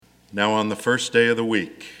Now on the first day of the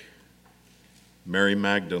week, Mary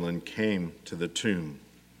Magdalene came to the tomb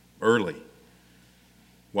early,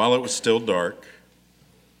 while it was still dark,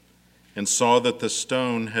 and saw that the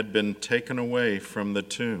stone had been taken away from the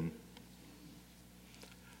tomb.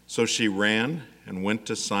 So she ran and went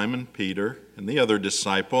to Simon Peter and the other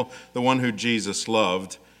disciple, the one who Jesus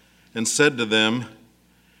loved, and said to them,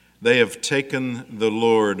 "They have taken the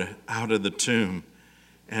Lord out of the tomb,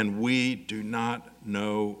 and we do not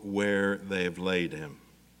know where they have laid him."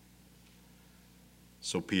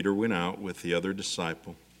 So Peter went out with the other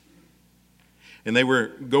disciple, and they were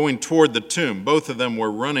going toward the tomb. Both of them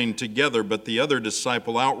were running together, but the other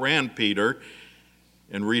disciple outran Peter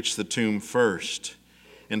and reached the tomb first.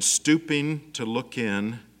 And stooping to look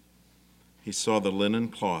in, he saw the linen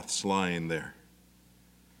cloths lying there,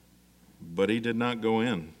 but he did not go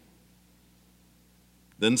in.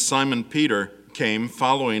 Then Simon Peter came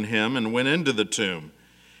following him and went into the tomb.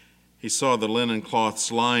 He saw the linen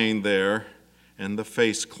cloths lying there, and the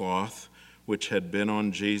face cloth which had been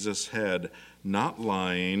on Jesus' head, not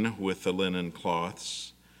lying with the linen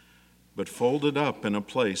cloths, but folded up in a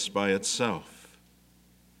place by itself.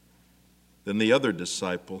 Then the other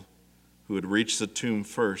disciple, who had reached the tomb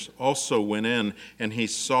first, also went in, and he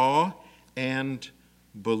saw and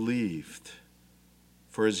believed.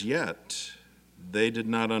 For as yet they did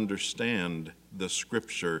not understand the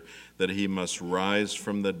scripture that he must rise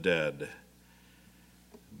from the dead.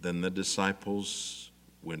 Then the disciples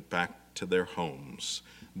went back to their homes.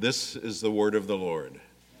 This is the word of the Lord.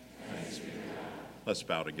 Thanks be to God. Let's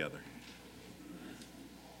bow together.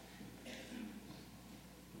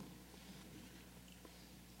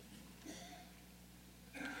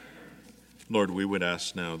 Lord, we would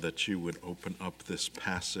ask now that you would open up this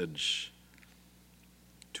passage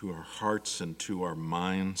to our hearts and to our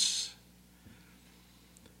minds.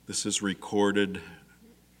 This is recorded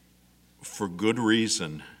for good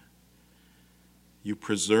reason. You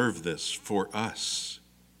preserve this for us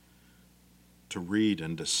to read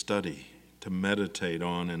and to study, to meditate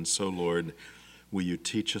on. And so, Lord, will you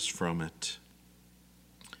teach us from it?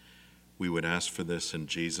 We would ask for this in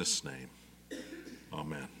Jesus' name.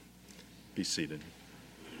 Amen. Be seated.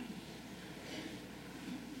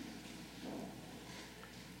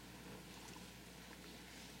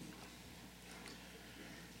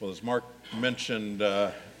 Well, as Mark mentioned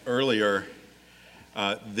earlier,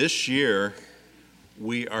 this year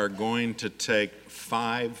we are going to take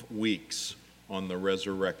 5 weeks on the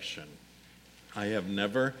resurrection. I have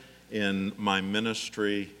never in my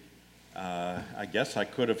ministry, I guess I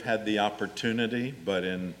could have had the opportunity, but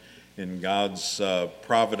in God's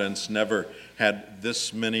providence, never had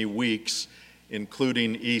this many weeks,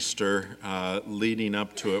 including Easter, leading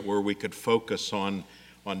up to it, where we could focus on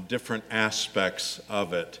different aspects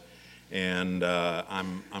of it. And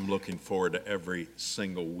I'm looking forward to every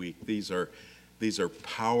single week. These are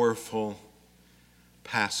powerful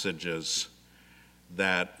passages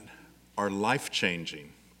that are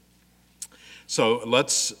life-changing. So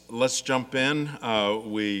let's jump in.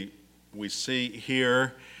 We see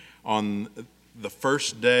here on the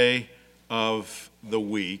first day of the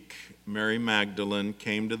week, Mary Magdalene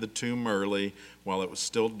came to the tomb early while it was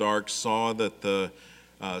still dark, saw that the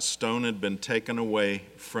stone had been taken away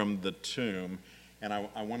from the tomb. And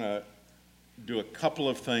I want to do a couple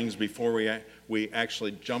of things before we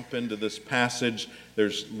actually jump into this passage.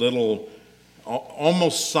 There's little,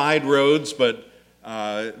 almost side roads, but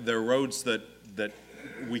they're roads that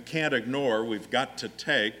we can't ignore, we've got to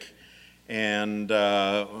take. And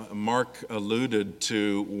Mark alluded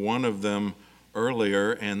to one of them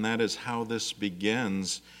earlier, and that is how this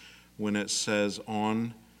begins when it says,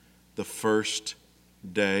 on the first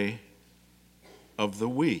day of the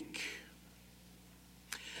week.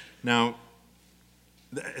 Now,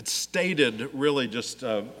 it's stated really just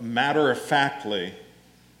matter-of-factly,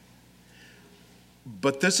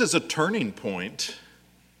 but this is a turning point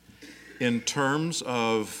in terms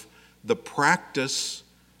of the practice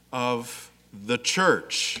of the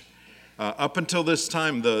church. Up until this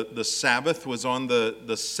time, the Sabbath was on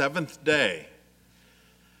the seventh day.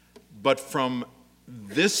 But from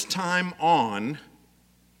this time on,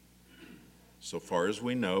 so far as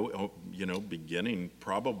we know, beginning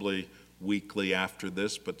probably weekly after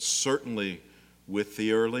this, but certainly with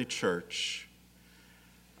the early church,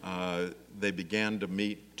 they began to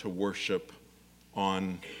meet to worship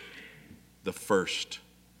on the first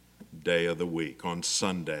day of the week, on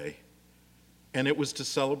Sunday, and it was to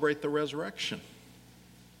celebrate the resurrection.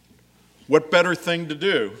 What better thing to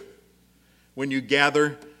do when you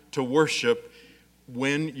gather to worship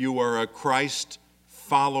when you are a Christ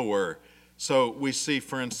follower? So we see,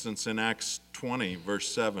 for instance, in Acts 20, verse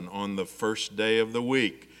 7, on the first day of the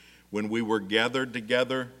week, when we were gathered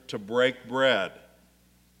together to break bread.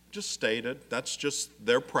 Just stated, that's just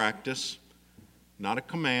their practice, not a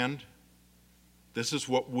command. This is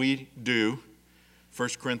what we do. 1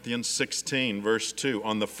 Corinthians 16, verse 2,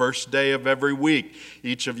 on the first day of every week,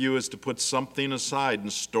 each of you is to put something aside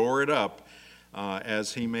and store it up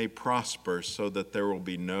as he may prosper, so that there will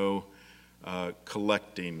be no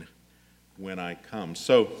collecting when I come.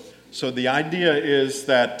 So the idea is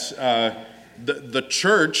that the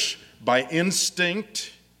church, by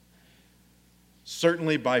instinct,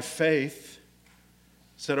 certainly by faith,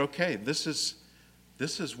 said, okay, this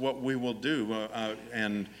is what we will do.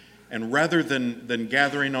 And rather than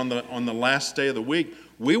gathering on the last day of the week,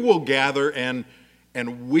 we will gather and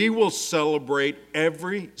we will celebrate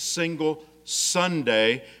every single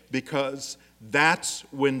Sunday, because that's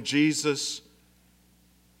when Jesus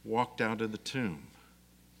walked out of the tomb.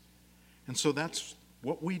 And so that's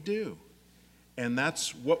what we do. And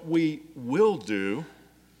that's what we will do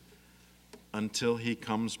until he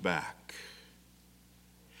comes back.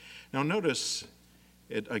 Now notice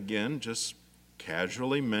it again, just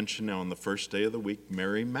casually mentioned on the first day of the week,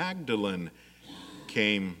 Mary Magdalene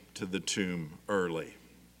came to the tomb early.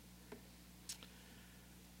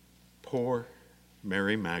 Poor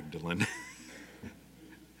Mary Magdalene.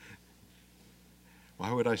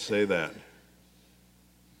 Why would I say that?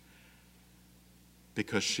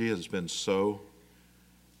 Because she has been so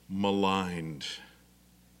maligned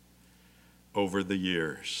over the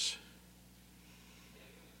years.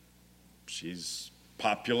 She's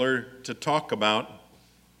popular to talk about.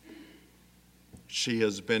 She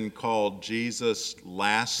has been called Jesus'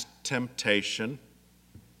 last temptation,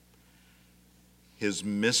 his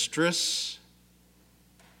mistress,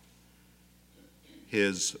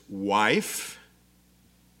 his wife.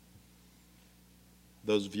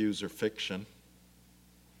 Those views are fiction.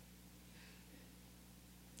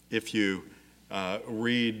 If you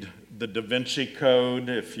read the Da Vinci Code,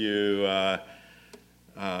 if you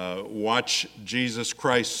watch Jesus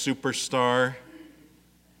Christ Superstar,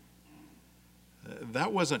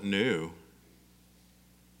 that wasn't new.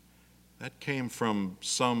 That came from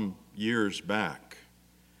some years back,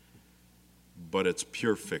 but it's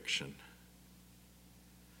pure fiction.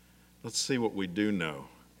 Let's see what we do know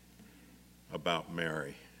about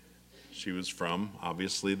Mary. She was from,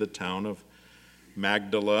 obviously, the town of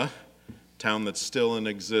Magdala, town that's still in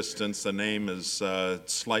existence. The name is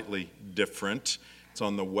slightly different. It's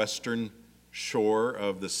on the western shore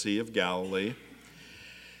of the Sea of Galilee.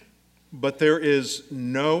 But there is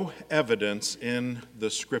no evidence in the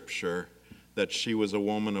scripture that she was a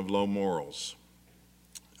woman of low morals.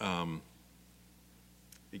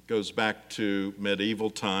 It goes back to medieval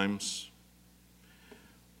times,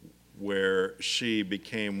 where she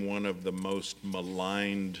became one of the most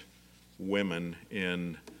maligned women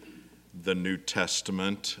in the New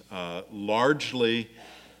Testament, largely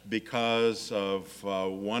because of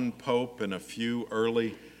one pope and a few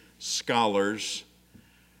early scholars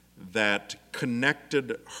that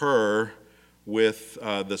connected her with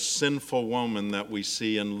the sinful woman that we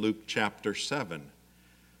see in Luke chapter 7.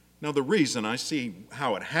 Now, the reason I see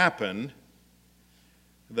how it happened,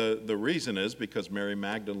 the reason is because Mary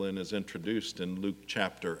Magdalene is introduced in Luke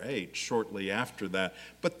chapter 8 shortly after that.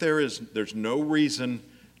 But there's no reason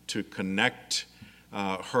to connect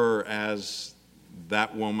her as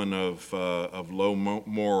that woman of low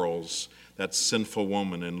morals, that sinful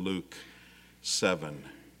woman in Luke 7.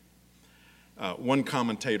 One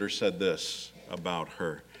commentator said this about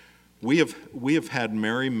her: We have had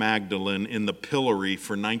Mary Magdalene in the pillory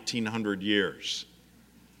for 1900 years,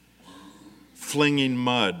 flinging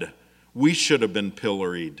mud. We should have been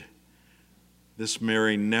pilloried. This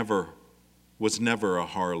Mary was never a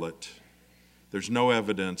harlot. There's no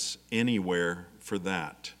evidence anywhere for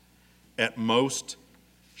that. At most,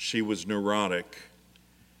 she was neurotic,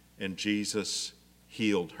 and Jesus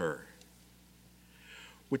healed her.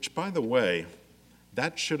 Which, by the way,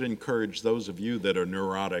 that should encourage those of you that are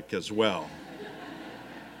neurotic as well.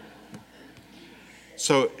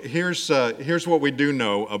 So here's what we do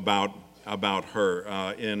know about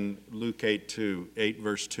her. In Luke 8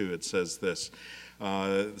 verse 2, it says this: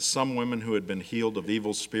 some women who had been healed of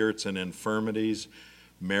evil spirits and infirmities,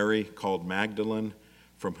 Mary called Magdalene,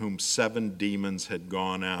 from whom 7 demons had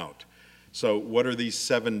gone out. So what are these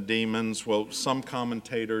 7 demons? Well, some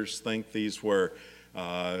commentators think these were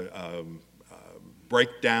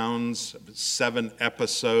breakdowns, 7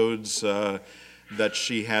 episodes that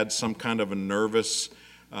she had some kind of a nervous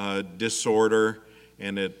disorder,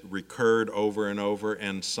 and it recurred over and over.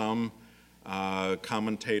 And some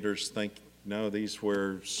commentators think No, these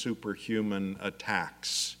were superhuman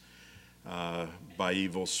attacks by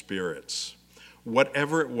evil spirits.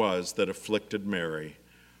 Whatever it was that afflicted Mary,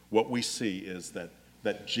 what we see is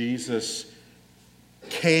that Jesus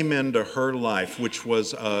came into her life, which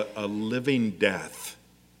was a living death,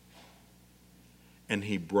 and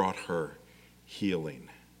he brought her healing.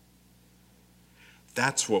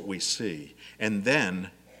 That's what we see. And then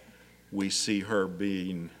we see her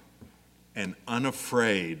being an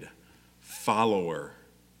unafraid follower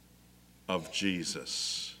of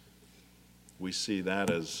Jesus. We see that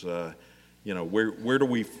as, where do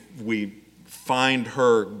we find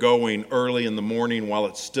her going early in the morning while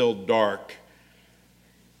it's still dark?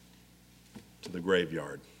 To the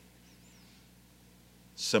graveyard,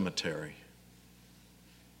 cemetery.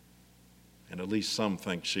 And at least some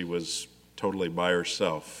think she was totally by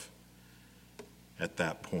herself at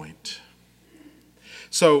that point.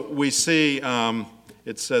 So we see,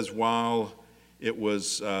 it says, while it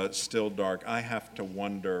was still dark. I have to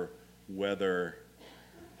wonder whether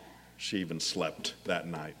she even slept that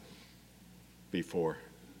night before.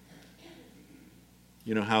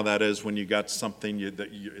 You know how that is when you got something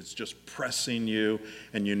it's just pressing you,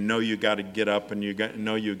 and you know you got to get up, and you got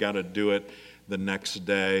to do it the next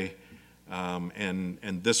day.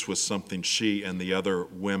 And this was something she and the other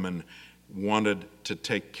women wanted to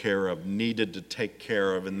take care of, needed to take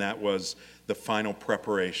care of, and that was the final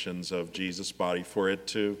preparations of Jesus' body for it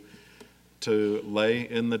to lay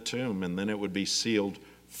in the tomb, and then it would be sealed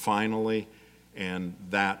finally, and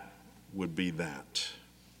that would be that.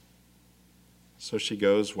 So she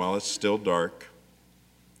goes while it's still dark.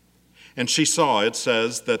 And she saw, it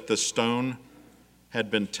says, that the stone had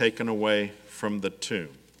been taken away from the tomb.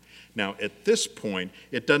 Now, at this point,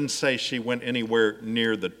 it doesn't say she went anywhere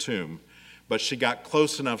near the tomb, but she got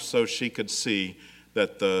close enough so she could see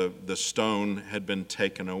that the stone had been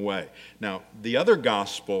taken away. Now, the other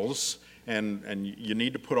Gospels, and you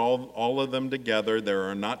need to put all of them together. There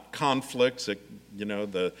are not conflicts.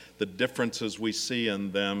 The differences we see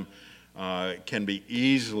in them can be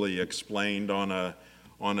easily explained on a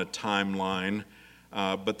timeline,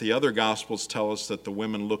 but the other Gospels tell us that the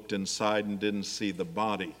women looked inside and didn't see the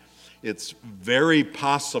body. It's very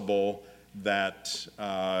possible that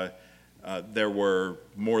there were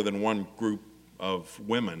more than one group of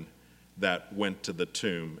women that went to the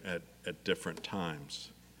tomb at different times.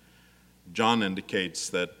 John indicates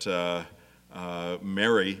that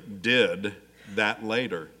Mary did that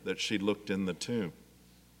later, that she looked in the tomb.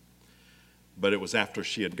 But it was after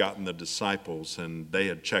she had gotten the disciples and they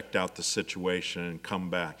had checked out the situation and come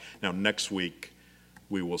back. Now, next week,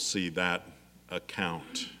 we will see that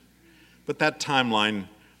account. But that timeline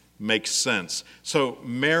makes sense. So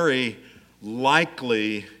Mary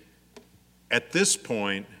likely, at this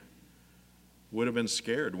point, would have been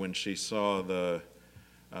scared when she saw the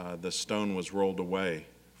stone was rolled away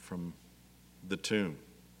from the tomb.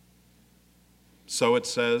 So it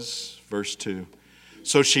says, verse 2,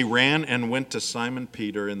 so she ran and went to Simon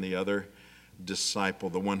Peter and the other disciple,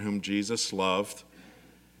 the one whom Jesus loved,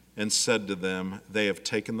 and said to them, they have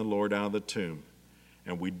taken the Lord out of the tomb,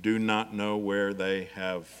 and we do not know where they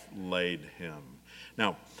have laid him.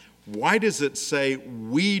 Now, why does it say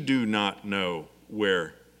we do not know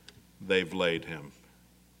where they've laid him?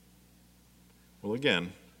 Well,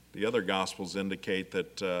 again, the other Gospels indicate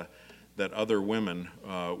that other women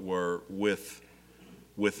were with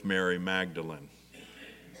Mary Magdalene.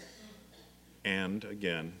 And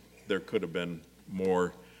again, there could have been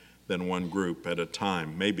more than one group at a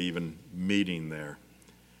time, maybe even meeting there.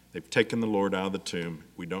 They've taken the Lord out of the tomb.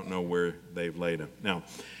 We don't know where they've laid him. Now,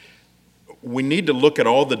 we need to look at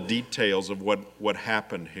all the details of what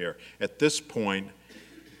happened here. At this point,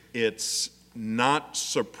 it's not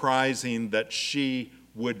surprising that she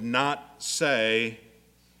would not say,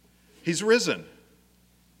 he's risen.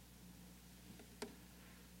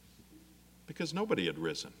 Because nobody had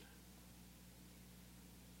risen.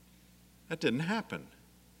 That didn't happen.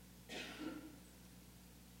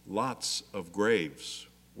 Lots of graves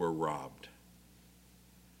were robbed.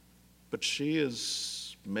 But she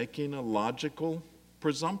is making a logical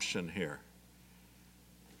presumption here.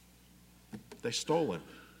 They stole him.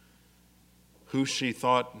 Who she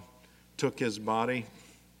thought took his body,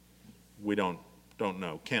 we don't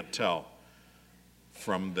know. Can't tell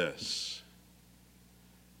from this.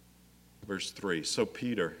 Verse 3, so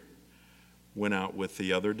Peter went out with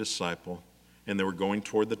the other disciple, and they were going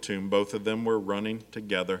toward the tomb. Both of them were running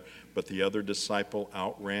together, but the other disciple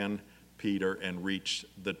outran Peter and reached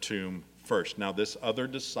the tomb first. Now, this other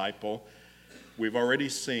disciple, we've already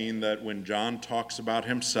seen that when John talks about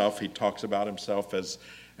himself, he talks about himself as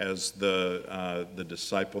as the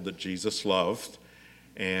disciple that Jesus loved.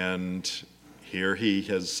 And here he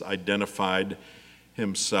has identified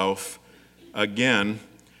himself again.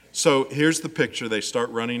 So here's the picture. They start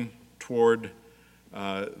running toward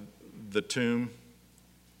the tomb.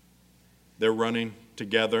 They're running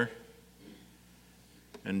together,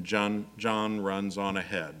 and John runs on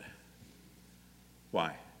ahead.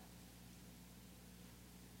 Why?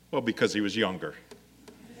 Well, because he was younger.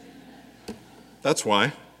 That's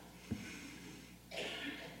why.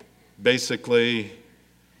 Basically,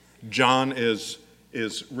 John is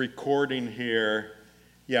recording here,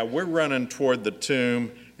 yeah, we're running toward the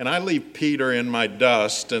tomb, and I leave Peter in my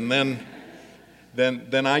dust, and then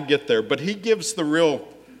I get there. But he gives the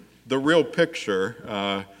real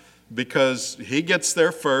picture because he gets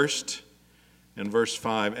there first in verse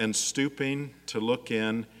 5, and stooping to look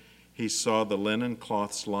in, he saw the linen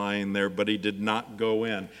cloths lying there, but he did not go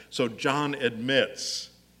in. So John admits,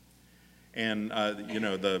 and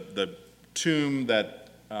the tomb that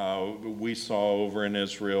we saw over in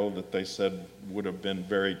Israel that they said would have been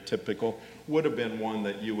very typical, would have been one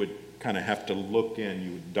that you would kind of have to look in,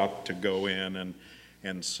 you would duck to go in,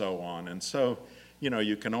 and so on. And so,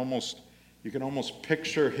 you can almost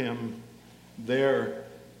picture him there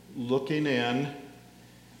looking in.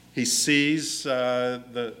 He sees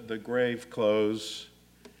the grave clothes,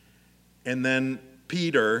 and then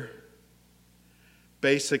Peter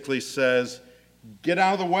basically says, "Get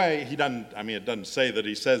out of the way." He doesn't. It doesn't say that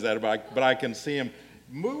he says that, but I can see him.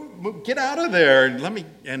 Move, get out of there, and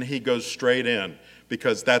And he goes straight in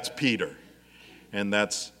because that's Peter, and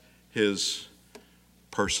that's his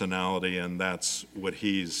personality, and that's what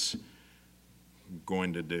he's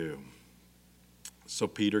going to do. So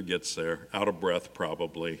Peter gets there, out of breath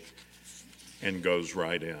probably, and goes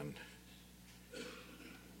right in.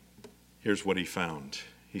 Here's what he found.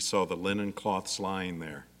 He saw the linen cloths lying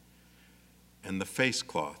there, and the face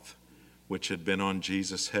cloth, which had been on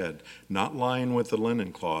Jesus' head, not lying with the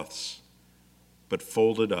linen cloths, but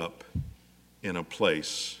folded up in a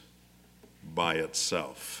place by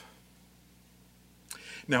itself.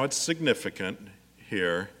 Now, it's significant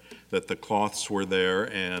here that the cloths were there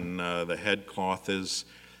and the head cloth is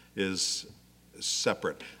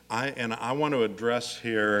separate. I want to address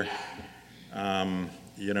here,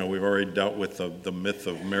 we've already dealt with the myth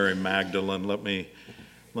of Mary Magdalene. Let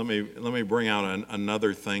me bring out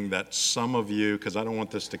another thing that some of you, because I don't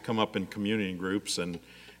want this to come up in community groups and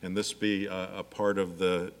this be a part of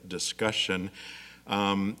the discussion.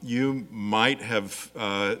 You might have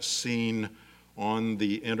seen on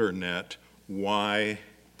the internet why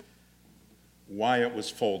it was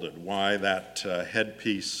folded, why that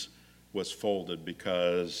headpiece was folded,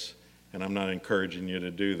 because, and I'm not encouraging you to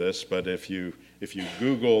do this, but if you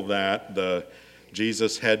Google that, the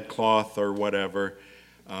Jesus head cloth or whatever,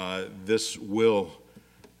 this will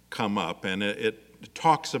come up, and it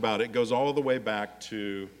talks about, it goes all the way back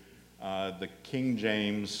to the King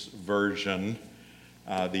James Version,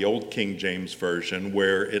 the old King James Version,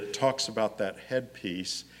 where it talks about that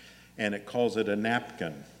headpiece, and it calls it a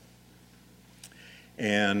napkin.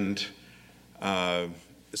 And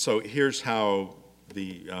so here's how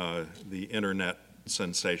the internet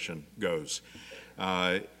sensation goes.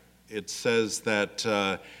 It says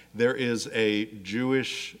that there is a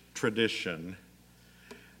Jewish tradition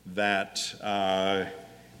that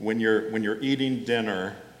when you're eating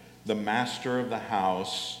dinner, the master of the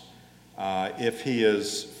house, if he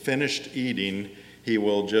is finished eating, he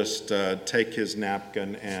will just take his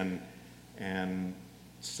napkin and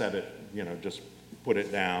set it, just put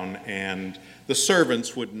it down, and the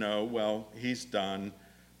servants would know, well, he's done,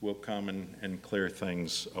 we'll come and clear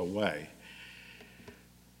things away.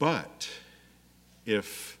 But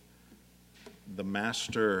if the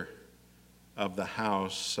master of the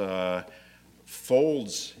house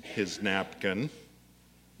folds his napkin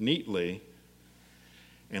neatly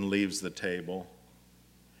and leaves the table,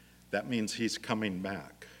 that means he's coming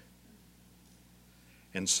back.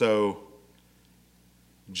 And so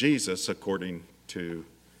Jesus, according to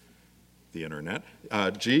the internet,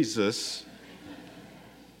 Jesus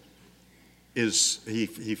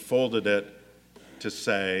he folded it to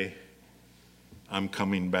say, I'm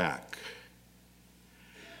coming back.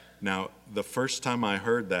 Now, the first time I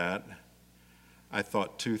heard that, I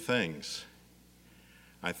thought two things.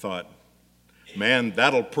 I thought, man,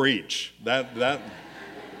 that'll preach. That.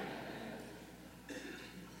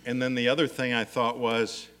 And then the other thing I thought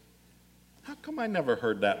was, how come I never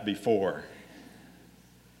heard that before?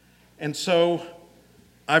 And so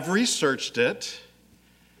I've researched it,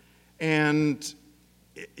 and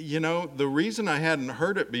the reason I hadn't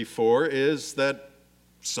heard it before is that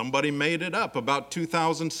somebody made it up about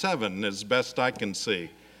 2007, as best I can see.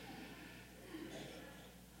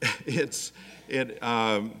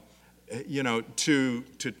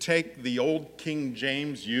 To take the old King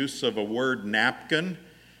James use of a word napkin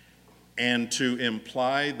and to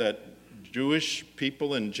imply that Jewish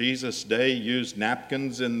people in Jesus' day used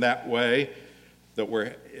napkins in that way,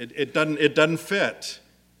 it doesn't fit.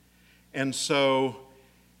 And so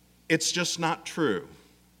it's just not true.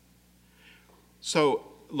 So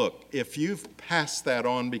look, if you've passed that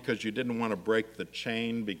on because you didn't want to break the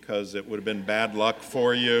chain because it would have been bad luck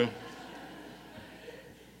for you,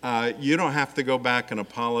 you don't have to go back and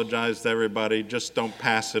apologize to everybody. Just don't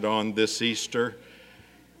pass it on this Easter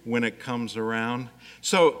when it comes around.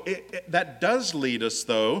 So that does lead us,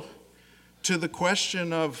 though, to the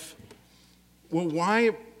question of, well,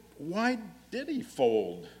 why did he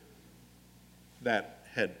fold that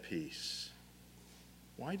headpiece?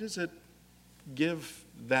 Why does it give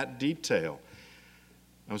that detail?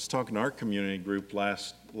 I was talking to our community group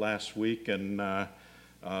last week, and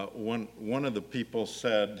one of the people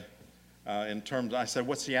said, I said,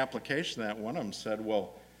 what's the application of that? One of them said,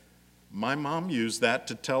 well, my mom used that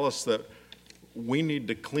to tell us that we need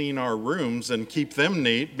to clean our rooms and keep them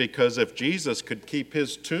neat, because if Jesus could keep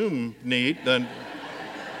his tomb neat, then...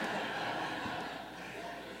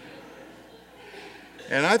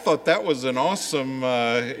 And I thought that was an awesome,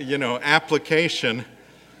 application.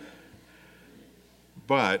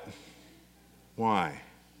 But why?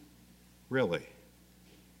 Really?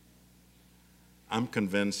 I'm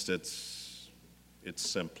convinced it's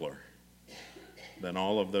simpler than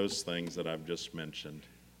all of those things that I've just mentioned.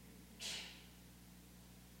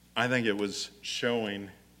 I think it was showing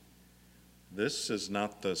this is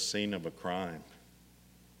not the scene of a crime.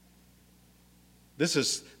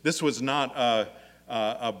 This was not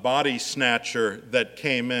a body snatcher that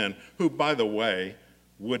came in, who, by the way,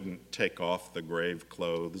 wouldn't take off the grave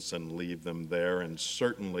clothes and leave them there, and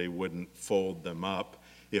certainly wouldn't fold them up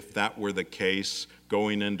if that were the case,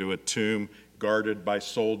 going into a tomb guarded by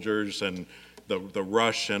soldiers and the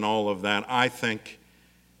rush and all of that. I think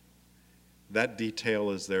that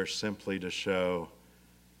detail is there simply to show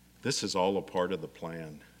this is all a part of the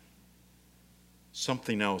plan.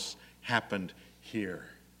 Something else happened here.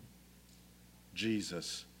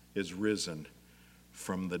 Jesus is risen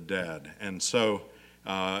from the dead. And so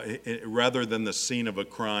rather than the scene of a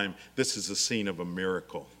crime, this is the scene of a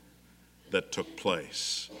miracle that took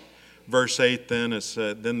place. Verse 8 then is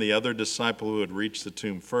then the other disciple who had reached the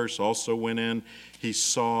tomb first also went in. He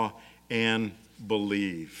saw and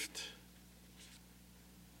believed.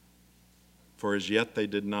 For as yet they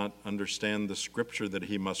did not understand the scripture that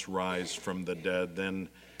he must rise from the dead. Then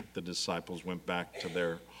the disciples went back to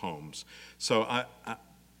their homes. So I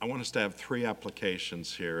want us to have three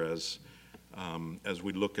applications here as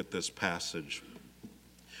we look at this passage.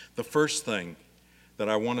 The first thing that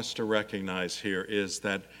I want us to recognize here is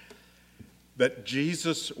that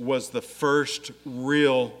Jesus was the first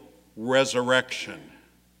real resurrection.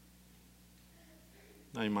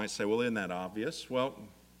 Now you might say, well, isn't that obvious? Well,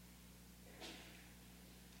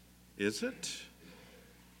 is it?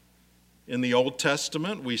 In the Old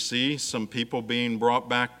Testament, we see some people being brought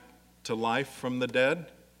back to life from the dead.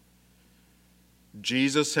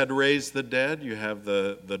 Jesus had raised the dead. You have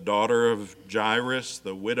the daughter of Jairus,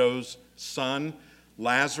 the widow's son,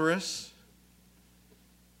 Lazarus.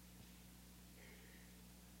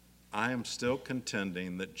 I am still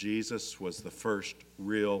contending that Jesus was the first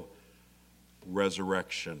real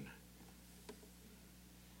resurrection.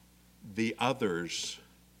 The others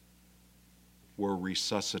were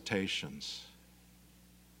resuscitations.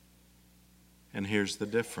 And here's the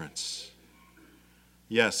difference.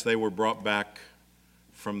 Yes, they were brought back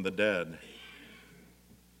from the dead,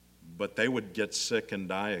 but they would get sick and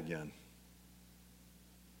die again.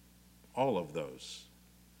 All of those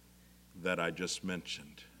that I just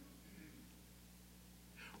mentioned.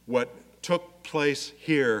 What took place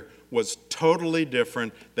here was totally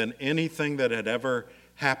different than anything that had ever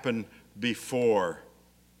happened before.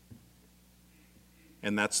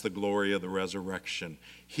 And that's the glory of the resurrection.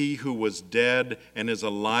 He who was dead and is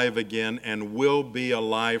alive again and will be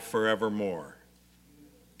alive forevermore.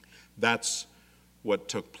 That's what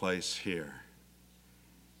took place here.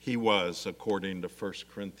 He was, according to 1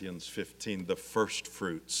 Corinthians 15, the first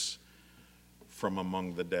fruits from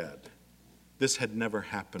among the dead. This had never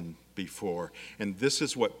happened before. And this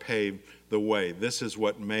is what paved the way. This is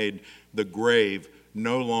what made the grave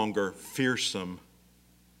no longer fearsome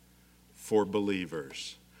for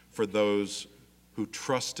believers, for those who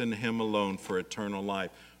trust in him alone for eternal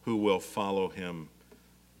life, who will follow him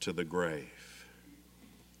to the grave.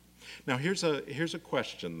 Now, here's a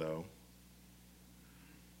question, though.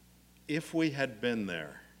 If we had been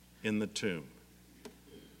there in the tomb,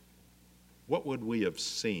 what would we have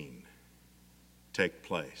seen take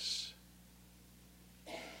place?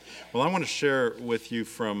 Well, I want to share with you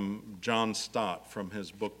from John Stott from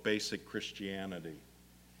his book Basic Christianity.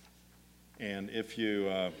 And if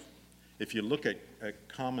you look at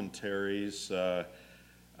commentaries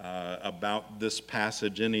about this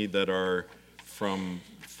passage, any that are from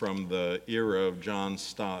the era of John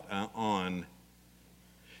Stott on,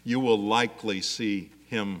 you will likely see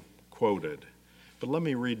him quoted. But let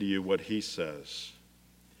me read to you what he says.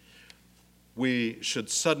 We should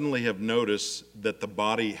suddenly have noticed that the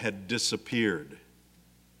body had disappeared.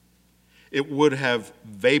 It would have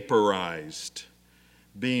vaporized,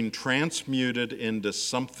 being transmuted into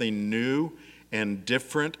something new and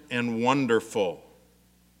different and wonderful.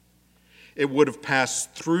 It would have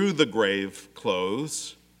passed through the grave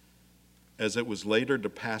clothes, as it was later to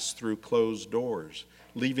pass through closed doors,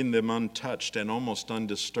 leaving them untouched and almost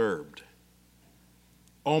undisturbed.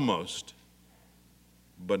 Almost,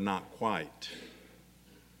 but not quite.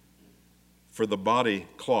 For the body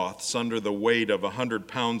cloths, under the weight of 100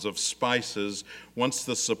 pounds of spices, once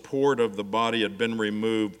the support of the body had been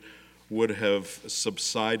removed, would have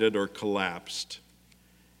subsided or collapsed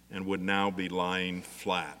and would now be lying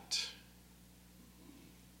flat.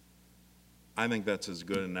 I think that's as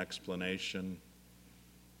good an explanation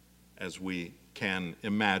as we can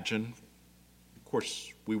imagine. Of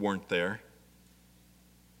course, we weren't there.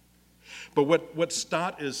 But what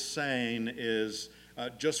Stott is saying is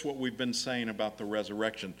just what we've been saying about the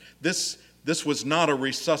resurrection. This was not a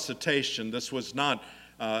resuscitation. This was not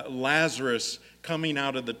Lazarus coming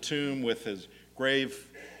out of the tomb with his grave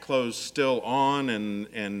clothes still on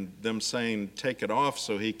and them saying, take it off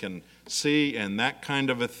so he can see, and that kind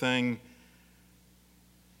of a thing.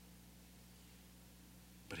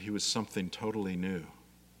 But he was something totally new,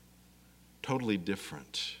 totally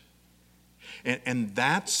different. And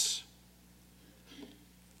that's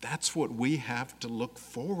what we have to look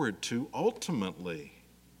forward to ultimately.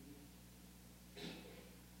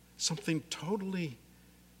 Something totally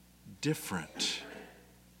different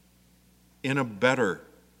in a better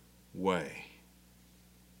way.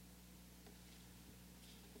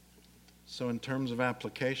 So in terms of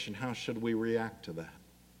application, how should we react to that?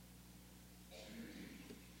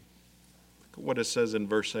 Look at what it says in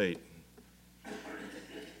verse 8.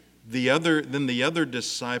 Then the other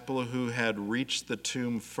disciple who had reached the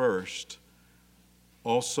tomb first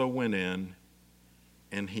also went in,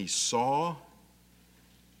 and he saw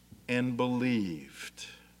and believed.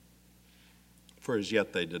 For as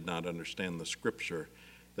yet they did not understand the scripture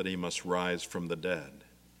that he must rise from the dead.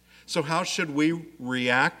 So how should we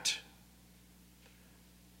react?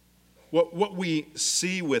 What we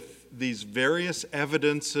see with these various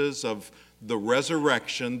evidences of the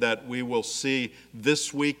resurrection that we will see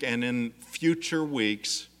this week and in future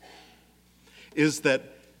weeks is that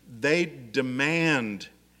they demand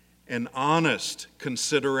an honest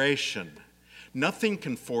consideration. Nothing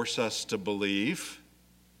can force us to believe,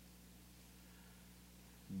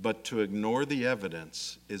 but to ignore the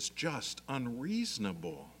evidence is just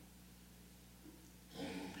unreasonable.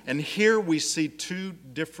 And here we see two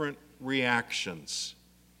different reactions.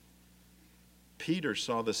 Peter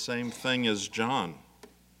saw the same thing as John.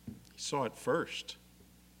 He saw it first.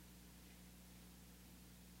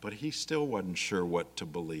 But he still wasn't sure what to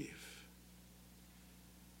believe.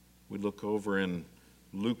 We look over in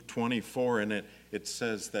Luke 24, and it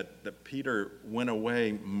says that Peter went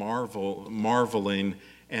away marveling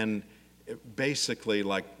and basically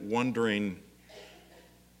like wondering,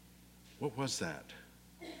 what was that?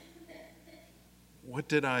 What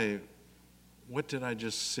did I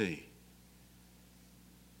just see?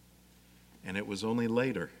 And it was only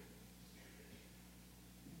later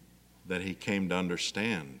that he came to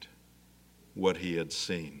understand what he had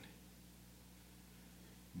seen.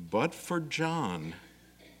 But for John,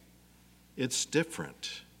 it's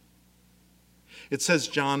different. It says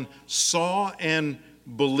John saw and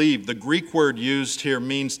believed. The Greek word used here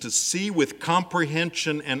means to see with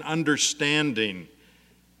comprehension and understanding.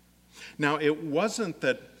 Now, it wasn't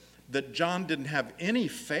that John didn't have any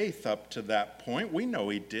faith up to that point. We know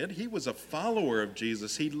he did. He was a follower of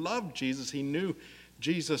Jesus. He loved Jesus. He knew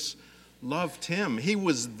Jesus loved him. He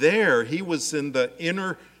was there. He was in the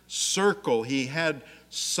inner circle. He had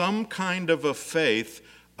some kind of a faith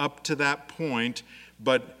up to that point,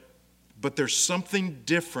 but there's something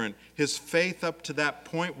different. His faith up to that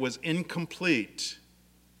point was incomplete.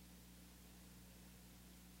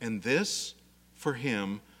 And this, for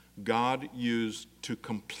him, God used to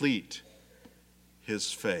complete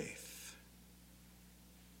his faith.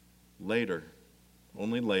 later,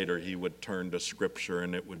 only later, he would turn to Scripture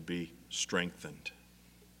and it would be strengthened.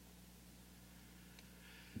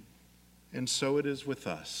 And so it is with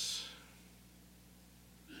us.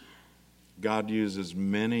 God uses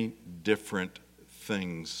many different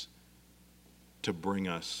things to bring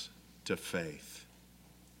us to faith.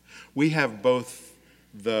 We have both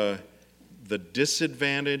the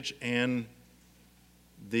disadvantage and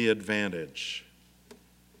the advantage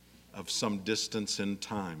of some distance in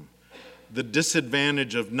time. The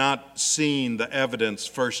disadvantage of not seeing the evidence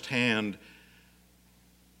firsthand,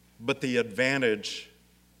 but the advantage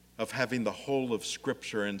of having the whole of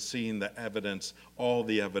Scripture and seeing the evidence, all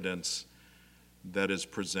the evidence that is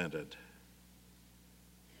presented.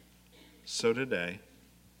 So today,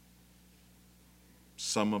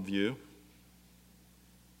 some of you,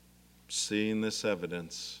 seeing this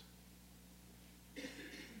evidence,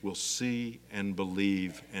 will see and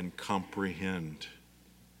believe and comprehend.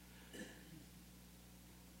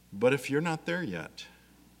 But if you're not there yet,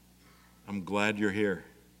 I'm glad you're here.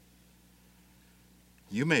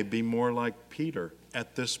 You may be more like Peter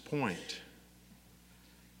at this point.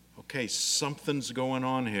 Okay, something's going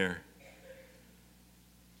on here,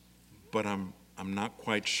 but I'm not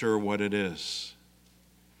quite sure what it is.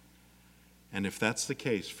 And if that's the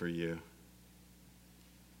case for you,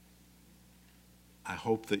 I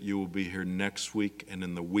hope that you will be here next week and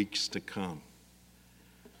in the weeks to come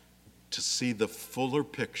to see the fuller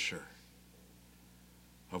picture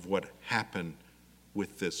of what happened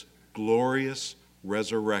with this glorious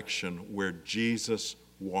resurrection where Jesus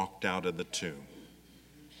walked out of the tomb.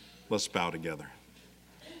 Let's bow together.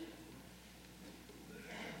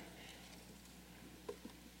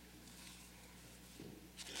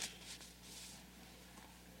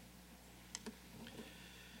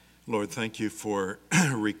 Lord, thank you for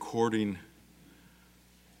recording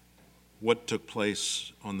what took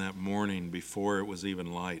place on that morning before it was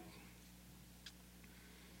even light.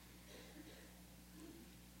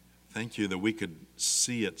 Thank you that we could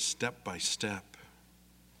see it step by step.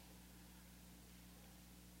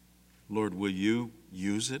 Lord, will you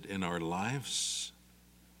use it in our lives?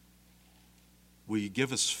 Will you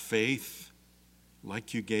give us faith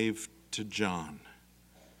like you gave to John,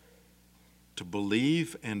 to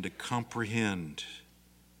believe and to comprehend,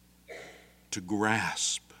 to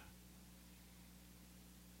grasp?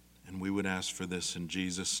 And we would ask for this in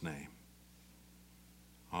Jesus' name.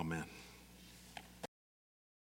 Amen.